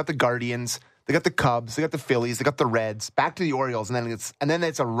about, they got the Guardians, they got the Cubs, they got the Phillies, they got the Reds, back to the Orioles, and then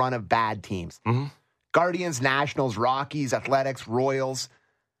it's a run of bad teams. Mm-hmm. Guardians, Nationals, Rockies, Athletics, Royals.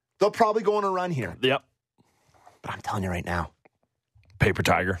 They'll probably go on a run here. Yep. But I'm telling you right now, Paper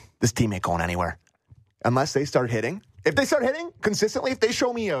Tiger. This team ain't going anywhere unless they start hitting. If they start hitting consistently, if they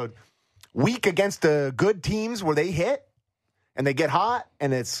show me a week against the good teams where they hit and they get hot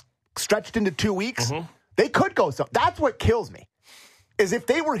and it's stretched into 2 weeks, they could go. So that's what kills me, is if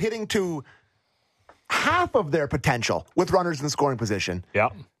they were hitting to half of their potential with runners in scoring position,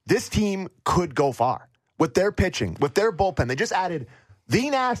 this team could go far with their pitching, with their bullpen. They just added the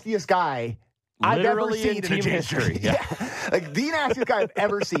nastiest guy I've ever seen in team history. Yeah. Like the nastiest guy I've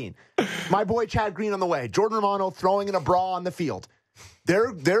ever seen. My boy Chad Green on the way. Jordan Romano throwing in a bra on the field.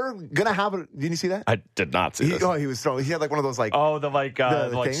 They're gonna have a. Did you see that? I did not see this. He was throwing. He had like one of those like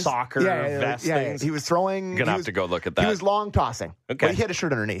the soccer vest things. He was throwing. Gonna have to go look at that. He was long tossing. Okay, but he had a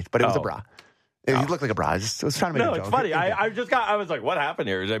shirt underneath, but it was a bra. He looked like a bra. I was trying to make a joke. No, it's funny. I was like, what happened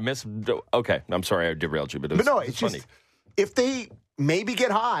here? Did I miss? Okay, I'm sorry I derailed you, but it's funny. Just, if they maybe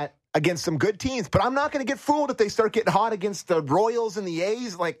get hot against some good teams, but I'm not going to get fooled if they start getting hot against the Royals and the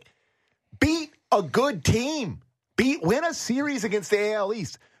A's. Like, beat a good team. Win a series against the AL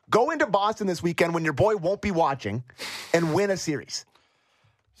East. Go into Boston this weekend when your boy won't be watching and win a series.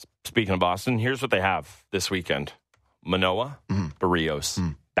 Speaking of Boston, here's what they have this weekend. Manoah, Barrios,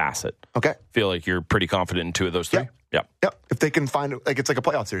 Bassett. Okay. Feel like you're pretty confident in two of those three? Yep. If they can find, it's like a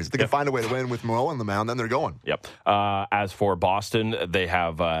playoff series. If they can find a way to win with Manoah on the mound, then they're going. Yep. As for Boston, they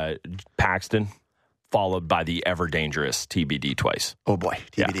have Paxton, followed by the ever-dangerous TBD twice. Oh, boy.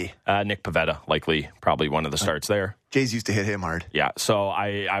 TBD. Yeah. Nick Pivetta, likely probably one of the starts there. Jays used to hit him hard. Yeah, so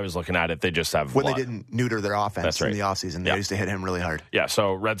I was looking at it. They just have... When they didn't neuter their offense in the offseason, they used to hit him really hard. Yeah,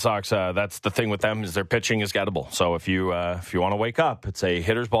 so Red Sox, that's the thing with them, is their pitching is gettable. So if you want to wake up, it's a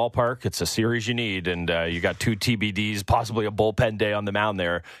hitter's ballpark. It's a series you need, and you got two TBDs, possibly a bullpen day on the mound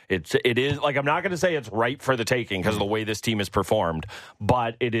there. It is, like, I'm not going to say it's ripe for the taking because of the way this team has performed,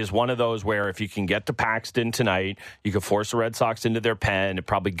 but it is one of those where if you can get to Paxton tonight, you can force the Red Sox into their pen. It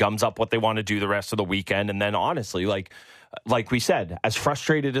probably gums up what they want to do the rest of the weekend, and then honestly, like we said, as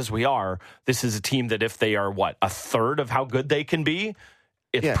frustrated as we are, this is a team that if they are, a third of how good they can be,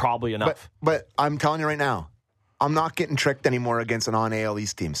 it's probably enough. But I'm telling you right now, I'm not getting tricked anymore against an AL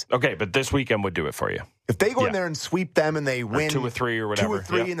East teams. Okay, but this weekend would do it for you. If they go in there and sweep them and they win 2 or 3 or whatever. 2 or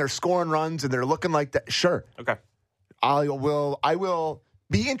 3 and they're scoring runs and they're looking like that, sure. Okay. I will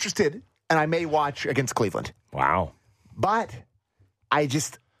be interested, and I may watch against Cleveland. Wow. But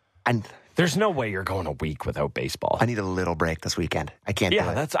there's no way you're going a week without baseball. I need a little break this weekend. I can't do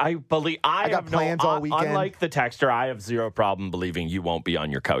it. I got plans all weekend. Unlike the texter, I have zero problem believing you won't be on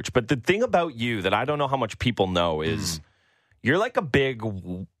your couch. But the thing about you that I don't know how much people know is you're like a big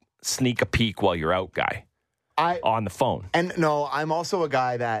sneak a peek while you're out guy on the phone. And no, I'm also a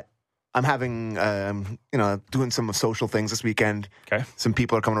guy that I'm having, doing some social things this weekend. Okay. Some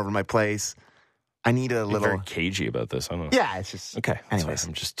people are coming over to my place. I need a little... You're very cagey about this. I don't know. Yeah, it's just... Okay. Anyways.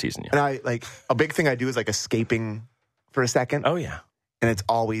 I'm just teasing you. And a big thing I do is escaping for a second. Oh, yeah. And it's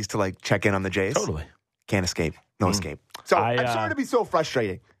always to check in on the Jays. Totally. Can't escape. No escape. So I'm sorry to be so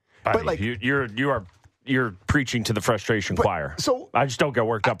frustrating. Buddy, but you're preaching to the frustration choir. So I just don't get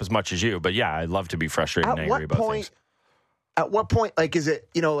worked up as much as you. But yeah, I love to be frustrated and angry about things. At what point, is it,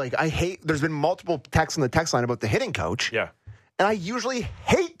 I hate... There's been multiple texts on the text line about the hitting coach. Yeah. And I usually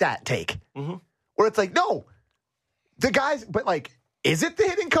hate that take. Mm-hmm. Where it's no, the guys, but is it the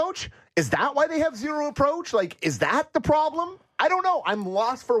hitting coach? Is that why they have zero approach? Is that the problem? I don't know. I'm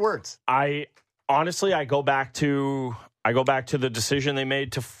lost for words. I go back to the decision they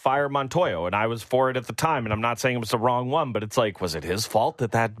made to fire Montoyo, and I was for it at the time, and I'm not saying it was the wrong one, but it's was it his fault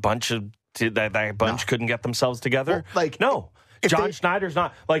that bunch couldn't get themselves together? Well, no. John Schneider's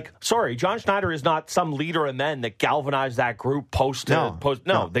not John Schneider is not some leader of men that galvanized that group post.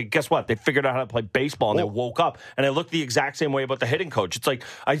 No. They guess what? They figured out how to play baseball and they woke up and they look the exact same way about the hitting coach. It's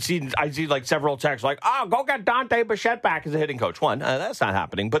I see several texts go get Dante Bichette back as a hitting coach. One, that's not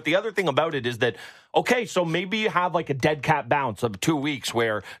happening. But the other thing about it is that so maybe you have a dead cat bounce of 2 weeks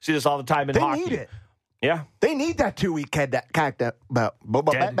where see this all the time in hockey. They need it. Yeah, they need that 2 week dead cat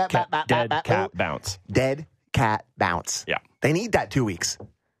bounce. Dead cat bounce. Yeah. They need that 2 weeks.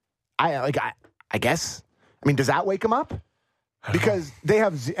 I guess. I mean, does that wake him up? Because they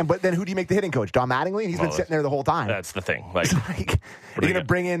have, but then who do you make the hitting coach? Don Mattingly, and he's been sitting there the whole time. That's the thing. Like, you're going to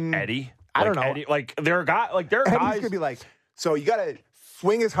bring in Eddie? I don't know. Eddie, there are guys. Eddie's going to be like, so you got to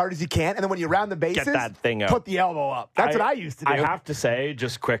swing as hard as you can, and then when you round the bases, get that thing up. Put the elbow up. That's what I used to do. I have to say,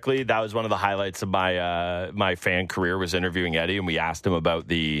 just quickly, that was one of the highlights of my my fan career was interviewing Eddie, and we asked him about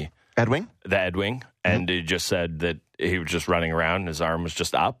the Ed Wing, and he just said that he was just running around and his arm was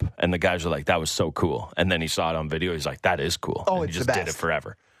just up, and the guys were like, "That was so cool." And then he saw it on video. He's like, "That is cool." Oh, and it's he just the did it best.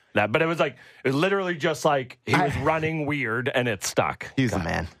 forever. But it was literally just like he was running weird, and it stuck. He's the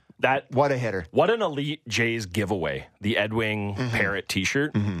man. What a hitter. What an elite Jays giveaway. The Ed Wing Parrot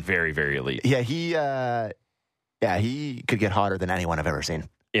t-shirt. Very, very elite. Yeah, he could get hotter than anyone I've ever seen.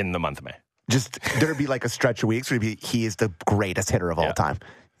 In the month of May. Just, there'd be like a stretch of weeks where he is the greatest hitter of all time.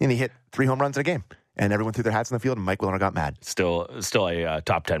 And he hit 3 home runs in a game. And everyone threw their hats in the field, and Mike Wilner got mad. Still a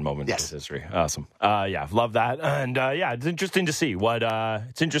top 10 moment in his history. Awesome. Love that. And it's interesting to see what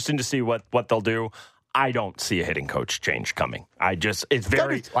they'll do. I don't see a hitting coach change coming. It's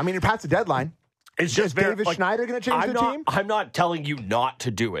very. I mean, you're past the deadline. It's just very. David Schneider going to change the team? I'm not telling you not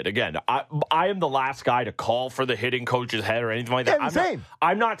to do it. Again, I am the last guy to call for the hitting coach's head or anything like that.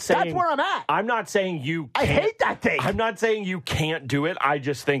 I'm not saying that's where I'm at. I'm not saying you. I hate that thing. I'm not saying you can't do it. I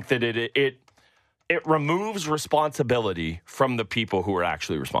just think that it removes responsibility from the people who are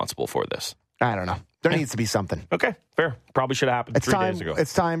actually responsible for this. I don't know. There needs to be something. Okay, fair. Probably should have happened 3 days ago.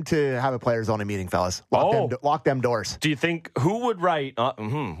 It's time to have a players only meeting, fellas. Lock them doors. Do you think who would write?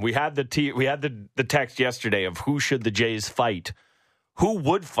 We had the text yesterday of who should the Jays fight. Who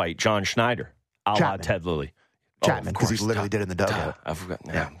would fight John Schneider? A la Ted Lilly. Chapman, because he literally did it in the dugout.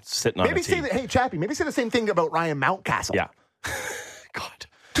 Sitting on maybe say that. Hey, Chappie. Maybe say the same thing about Ryan Mountcastle. Yeah. God.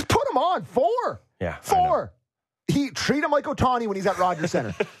 Just put him on 4. Yeah. 4. He treat him like Ohtani when he's at Rogers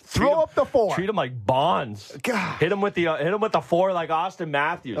Center. Throw up the 4. Treat him like Bonds. God. Hit him with the 4 like Austin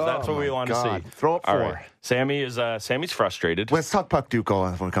Matthews. That's what we want to see. Throw up 4. Right. Sammy's frustrated. Let's talk Puck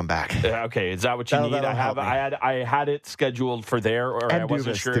Duco when we come back. Okay, is that what you need? I had it scheduled for there, or and I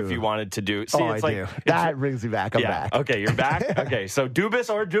wasn't sure if you wanted to do. See, it's do. That brings me back. I'm back. Okay, you're back. Okay, so Dubas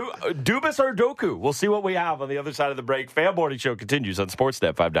or Doku. We'll see what we have on the other side of the break. Fan Morning Show continues on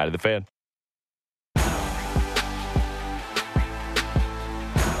Sportsnet 590 The Fan.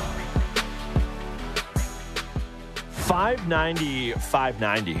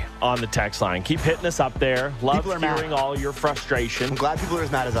 590 on the text line. Keep hitting us up there. Love hearing all your frustration. I'm glad people are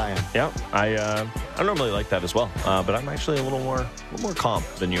as mad as I am. Yeah, I normally like that as well, but I'm actually a little more calm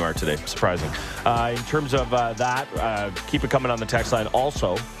than you are today. Surprising. In terms of that, keep it coming on the text line.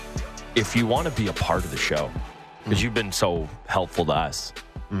 Also, if you want to be a part of the show, because you've been so helpful to us,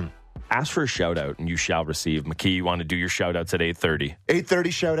 ask for a shout-out, and you shall receive. McKee, you want to do your shout-outs at 8:30?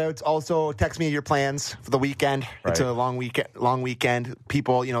 8:30 shout-outs. Also, text me your plans for the weekend. Right. It's a long weekend.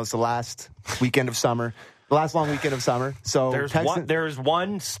 People, it's the last weekend of summer. The last long weekend of summer. So there's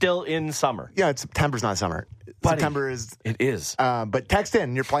one still in summer. Yeah, September's not summer. Buddy, September is. It is. But text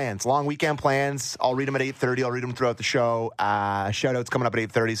in your plans. Long weekend plans. I'll read them at 8:30. I'll read them throughout the show. Shout-outs coming up at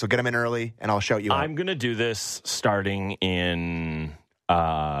 8:30, so get them in early, and I'll shout you out. I'm going to do this starting in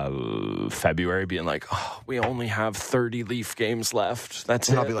February, being like, we only have 30 Leaf games left. That's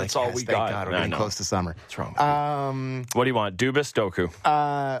it. I'll be like, that's all we got. God, we're getting close to summer. What's wrong with you? What do you want? Dubas, Doku?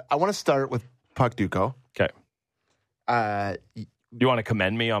 I want to start with Puck Duco. Okay. You want to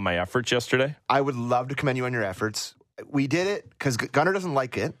commend me on my efforts yesterday? I would love to commend you on your efforts. We did it because Gunnar doesn't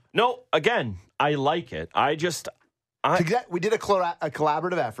like it. No, again, I like it. We did a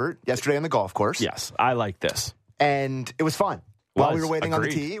collaborative effort yesterday on the golf course. Yes, I like this. And it was fun. While we were waiting on the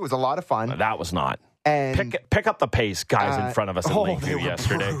tee, it was a lot of fun. That was not. And pick up the pace, guys in front of us in Lakeview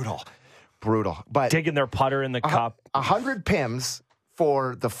yesterday. Brutal. But digging their putter in the cup. 100 PIMs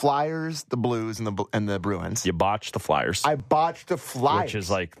for the Flyers, the Blues, and the Bruins. You botched the Flyers. I botched the Flyers. Which is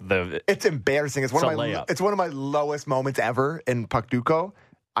like It's embarrassing. It's one of my lowest moments ever in Puck Duco.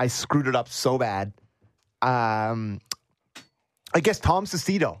 I screwed it up so bad. I guess Tom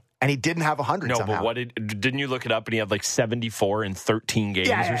Cicito. And he didn't have 100 somehow. But didn't you look it up and he had like 74 in 13 games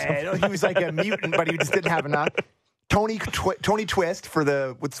or something? Yeah, he was like a mutant, but he just didn't have enough. Tony Twist for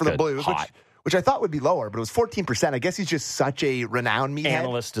the Blues, which I thought would be lower, but it was 14%. I guess he's just such a renowned meathead.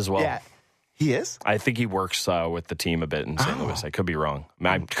 Analyst as well. Yeah. He is? I think he works with the team a bit in St. Louis. I could be wrong.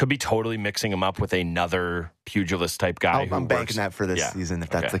 I could be totally mixing him up with another pugilist type guy. I'm banking that for this season if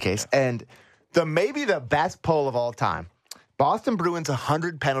that's the case. Yeah. And maybe the best poll of all time. Boston Bruins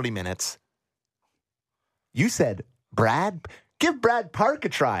 100 penalty minutes. You said, give Brad Park a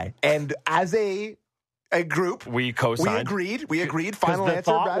try. And as a a group. We co-signed. We agreed. Final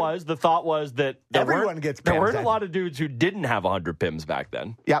answer. The thought was that everyone gets PIMS. There weren't a lot of dudes who didn't have 100 PIMS back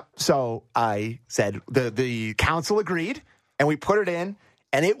then. Yep. So I said the council agreed, and we put it in,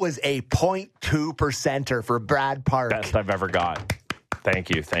 and it was a 0.2%er for Brad Park. Best I've ever got. Thank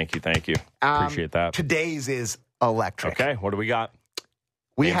you. Appreciate that. Today's is electric. Okay, what do we got?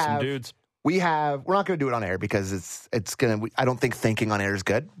 We Name some dudes. We're not going to do it on air because it's going to. I don't think thinking on air is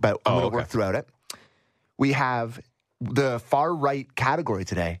good, but I'm going to work throughout it. We have the far right category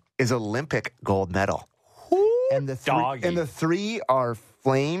today is Olympic gold medal, and the three are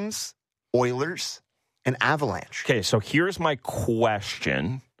Flames, Oilers, and Avalanche. Okay, so here's my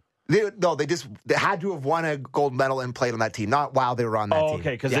question. They had to have won a gold medal and played on that team, not while they were on that team.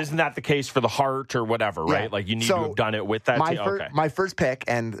 Okay, because isn't that the case for the Hart or whatever, right? Yeah. Like you need to have done it with that team. My first pick,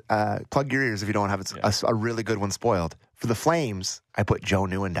 and plug your ears if you don't have a really good one spoiled. For the Flames, I put Joe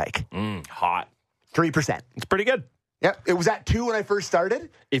Nieuwendyk. Hot. 3%. It's pretty good. Yep, it was at 2 when I first started.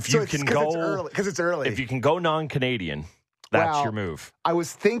 Because it's early. If you can go non-Canadian, that's your move. I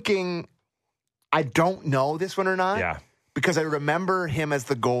was thinking, I don't know this one or not. Yeah. Because I remember him as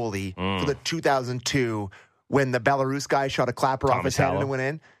the goalie for the 2002 when the Belarus guy shot a clapper off his head and it went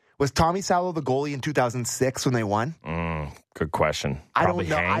in. Was Tommy Salo the goalie in 2006 when they won? Good question. Probably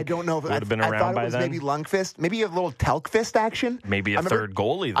Hank I don't know if would have been around I thought by it was then. maybe Lundqvist, maybe a little Telkvist action. Maybe third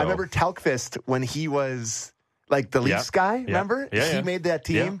goalie, though. I remember Telkvist when he was like the Leafs guy, remember? Yeah, he made that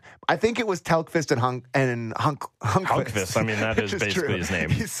team. Yeah. I think it was Telkvist and Hunkvist. I mean, that is basically his name.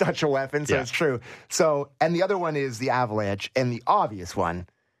 He's such a weapon, so it's true. So, and the other one is the Avalanche, and the obvious one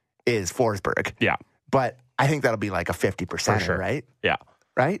is Forsberg. Yeah. But I think that'll be like a 50%, right? Yeah.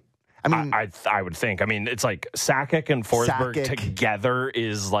 Right? I mean, I would think. I mean, it's like Sakic and Forsberg together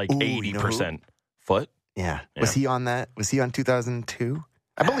is like 80%. Foot? Yeah. Was he on that? Was he on 2002?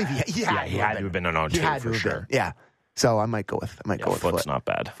 I believe he had to have been on 02 for sure. Yeah. So I might go with Foot's Foot's not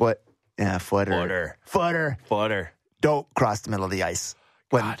bad. Foot. Yeah, Footer. Don't cross the middle of the ice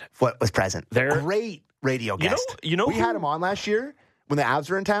when Foot was present. Great radio guest. We had him on last year when the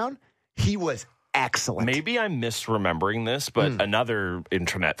Avs were in town. He was excellent. Maybe I'm misremembering this, but another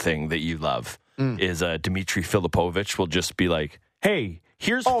internet thing that you love is Dmitry Filipovich will just be like, hey,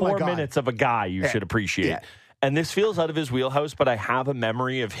 here's 4 minutes of a guy you should appreciate. Yeah. And this feels out of his wheelhouse, but I have a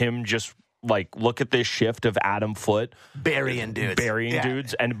memory of him just like, look at this shift of Adam Foote burying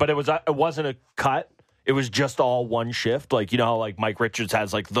dudes. But it wasn't a cut. It was just all one shift. Like, you know how like Mike Richards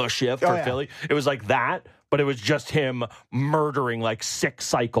has like the shift for Philly? It was like that, but it was just him murdering like 6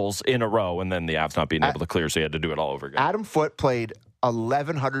 cycles in a row, and then the Avs not being able to clear, so he had to do it all over again. Adam Foote played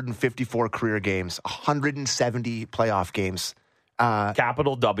 1,154 career games, 170 playoff games.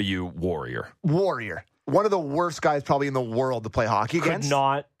 Capital W, Warrior. One of the worst guys probably in the world to play hockey against. Could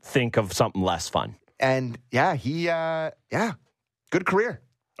not think of something less fun. And good career.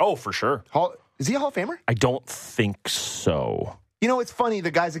 Oh, for sure. Is he a Hall of Famer? I don't think so. You know, it's funny,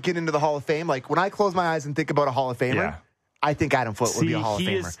 the guys that get into the Hall of Fame, like when I close my eyes and think about a Hall of Famer, I think Adam Foote would be a Hall of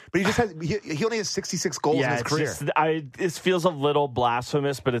Famer. But he only has 66 goals in his career. This feels a little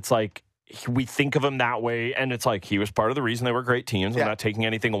blasphemous, but it's like, we think of him that way, and it's like he was part of the reason they were great teams. I'm not taking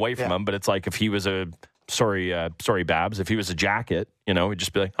anything away from him, but it's like if he was sorry, Babs, if he was a jacket, we'd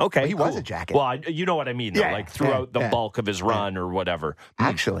just be like, okay, he was a jacket. Well, you know what I mean, though, like throughout the bulk of his run or whatever.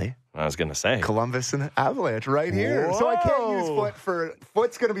 Actually, I was going to say Columbus and Avalanche right here. Whoa. So I can't use Foote for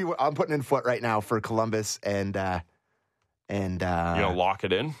Foote's going to be. I'm putting in Foote right now for Columbus and you're gonna lock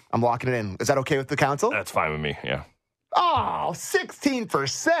it in. I'm locking it in. Is that okay with the council? That's fine with me. Yeah. Oh,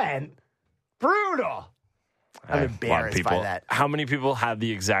 16%. Brutal. I'm embarrassed by that. How many people had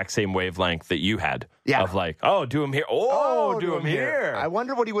the exact same wavelength that you had? Yeah. Of like, do him here. Do him here. I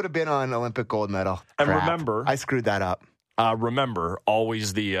wonder what he would have been on Olympic gold medal. And remember, I screwed that up. Remember,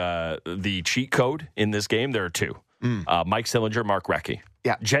 always the cheat code in this game, there are 2. Mike Sillinger, Mark Recchi.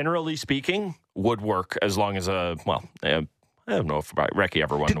 Yeah. Generally speaking, would work as long as I don't know if Recchi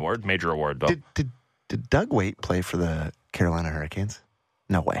ever won an award. Major award, though. Did Doug Waite play for the Carolina Hurricanes?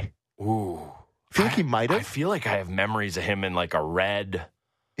 No way. Ooh. I feel like he might have. I feel like I have memories of him in like a red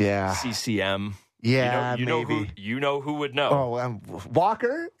CCM. Yeah, maybe. You know who would know. Oh,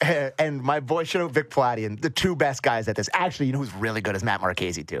 Walker and my boy, shout out Vic Platian, the 2 best guys at this. Actually, you know who's really good is Matt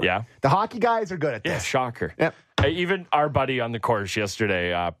Marchese, too. Yeah. The hockey guys are good at this. Yeah, shocker. Yep. Even our buddy on the course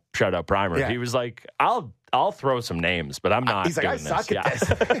yesterday, shout out Primer, he was like, I'll throw some names, but I'm not doing this. He's like, I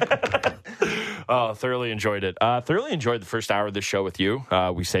suck at this. Oh, thoroughly enjoyed it. Thoroughly enjoyed the first hour of this show with you.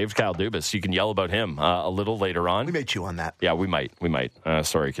 We saved Kyle Dubas. You can yell about him a little later on. We may chew on that. Yeah, we might.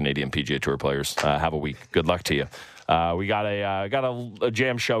 Sorry, Canadian PGA Tour players. Have a week. Good luck to you. We got a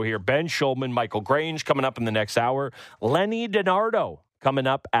jam show here. Ben Schulman, Michael Grange coming up in the next hour. Lenny DiNardo coming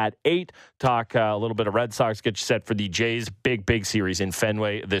up at 8. Talk a little bit of Red Sox. Get you set for the Jays' big series in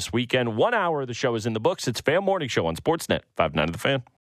Fenway this weekend. 1 hour of the show is in the books. It's Fan Morning Show on Sportsnet 590 The Fan.